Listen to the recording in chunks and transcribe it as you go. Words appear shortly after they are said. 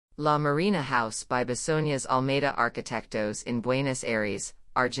La Marina House by Besonias Almeida Arquitectos in Buenos Aires,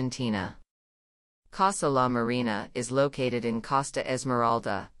 Argentina. Casa La Marina is located in Costa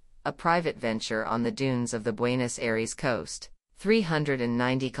Esmeralda, a private venture on the dunes of the Buenos Aires coast,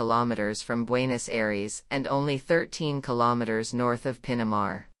 390 kilometers from Buenos Aires and only 13 kilometers north of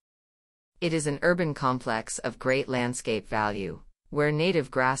Pinamar. It is an urban complex of great landscape value, where native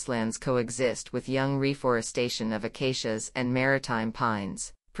grasslands coexist with young reforestation of acacias and maritime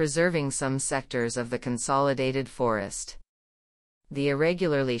pines, preserving some sectors of the consolidated forest. The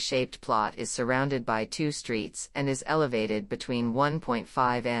irregularly shaped plot is surrounded by two streets and is elevated between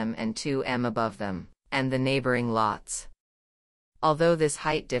 1.5 m and 2 m above them, and the neighboring lots. Although this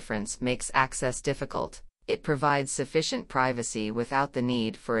height difference makes access difficult, it provides sufficient privacy without the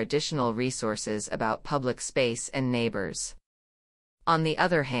need for additional resources about public space and neighbors. On the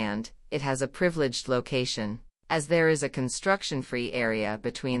other hand, it has a privileged location, as there is a construction-free area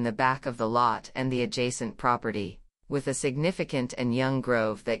between the back of the lot and the adjacent property, with a significant and young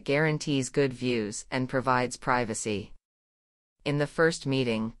grove that guarantees good views and provides privacy. In the first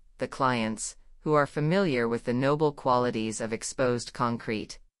meeting, the clients, who are familiar with the noble qualities of exposed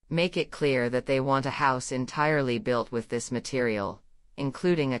concrete, make it clear that they want a house entirely built with this material,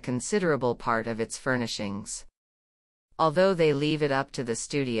 including a considerable part of its furnishings. Although they leave it up to the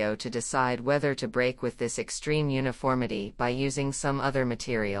studio to decide whether to break with this extreme uniformity by using some other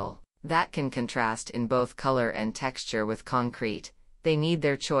material that can contrast in both color and texture with concrete, they need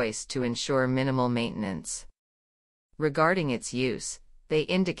their choice to ensure minimal maintenance. Regarding its use, they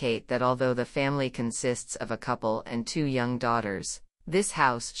indicate that although the family consists of a couple and 2 young daughters, this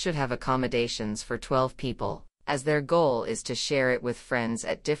house should have accommodations for 12 people, as their goal is to share it with friends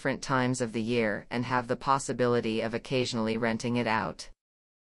at different times of the year and have the possibility of occasionally renting it out.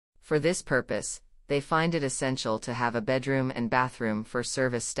 For this purpose, they find it essential to have a bedroom and bathroom for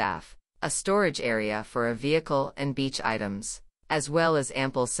service staff, a storage area for a vehicle and beach items, as well as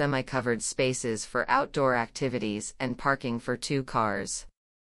ample semi-covered spaces for outdoor activities and parking for 2 cars.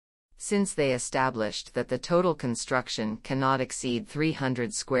 Since they established that the total construction cannot exceed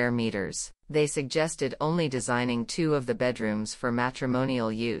 300 square meters, they suggested only designing 2 of the bedrooms for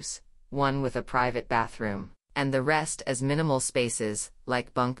matrimonial use, 1 with a private bathroom, and the rest as minimal spaces,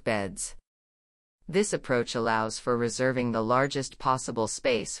 like bunk beds. This approach allows for reserving the largest possible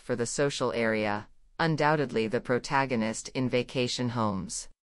space for the social area, undoubtedly the protagonist in vacation homes.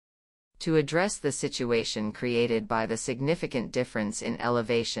 To address the situation created by the significant difference in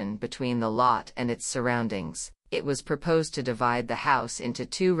elevation between the lot and its surroundings, it was proposed to divide the house into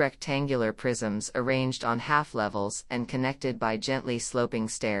 2 rectangular prisms arranged on half-levels and connected by gently sloping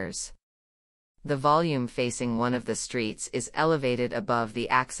stairs. The volume facing one of the streets is elevated above the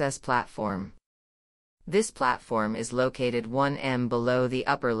access platform. This platform is located 1 m below the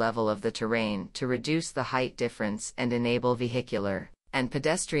upper level of the terrain to reduce the height difference and enable vehicular and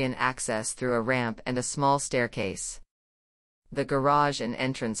pedestrian access through a ramp and a small staircase. The garage and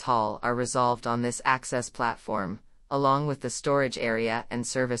entrance hall are resolved on this access platform, along with the storage area and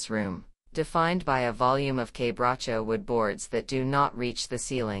service room, defined by a volume of quebracho wood boards that do not reach the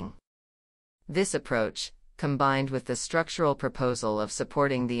ceiling. This approach, combined with the structural proposal of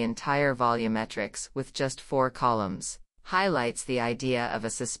supporting the entire volumetrics with just 4 columns, highlights the idea of a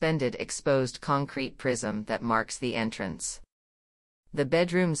suspended exposed concrete prism that marks the entrance. The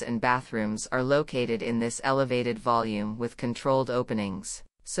bedrooms and bathrooms are located in this elevated volume with controlled openings,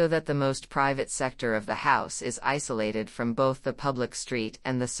 so that the most private sector of the house is isolated from both the public street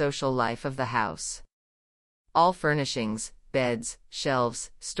and the social life of the house. All furnishings, beds, shelves,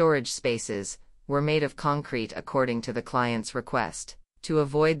 storage spaces, were made of concrete according to the client's request, to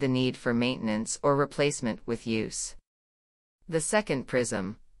avoid the need for maintenance or replacement with use. The second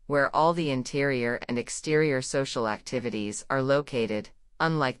prism, where all the interior and exterior social activities are located,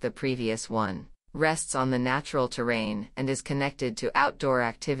 unlike the previous one, rests on the natural terrain and is connected to outdoor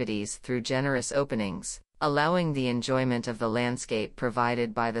activities through generous openings, allowing the enjoyment of the landscape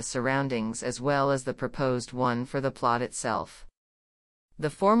provided by the surroundings as well as the proposed one for the plot itself. The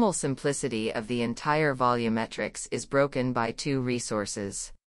formal simplicity of the entire volumetrics is broken by 2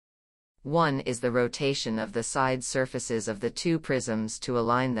 resources. One is the rotation of the side surfaces of the 2 prisms to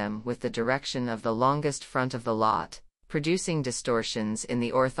align them with the direction of the longest front of the lot, producing distortions in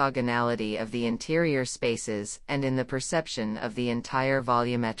the orthogonality of the interior spaces and in the perception of the entire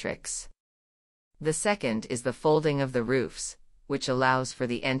volumetrics. The second is the folding of the roofs, which allows for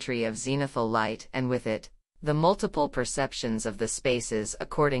the entry of zenithal light and with it, the multiple perceptions of the spaces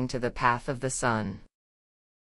according to the path of the sun.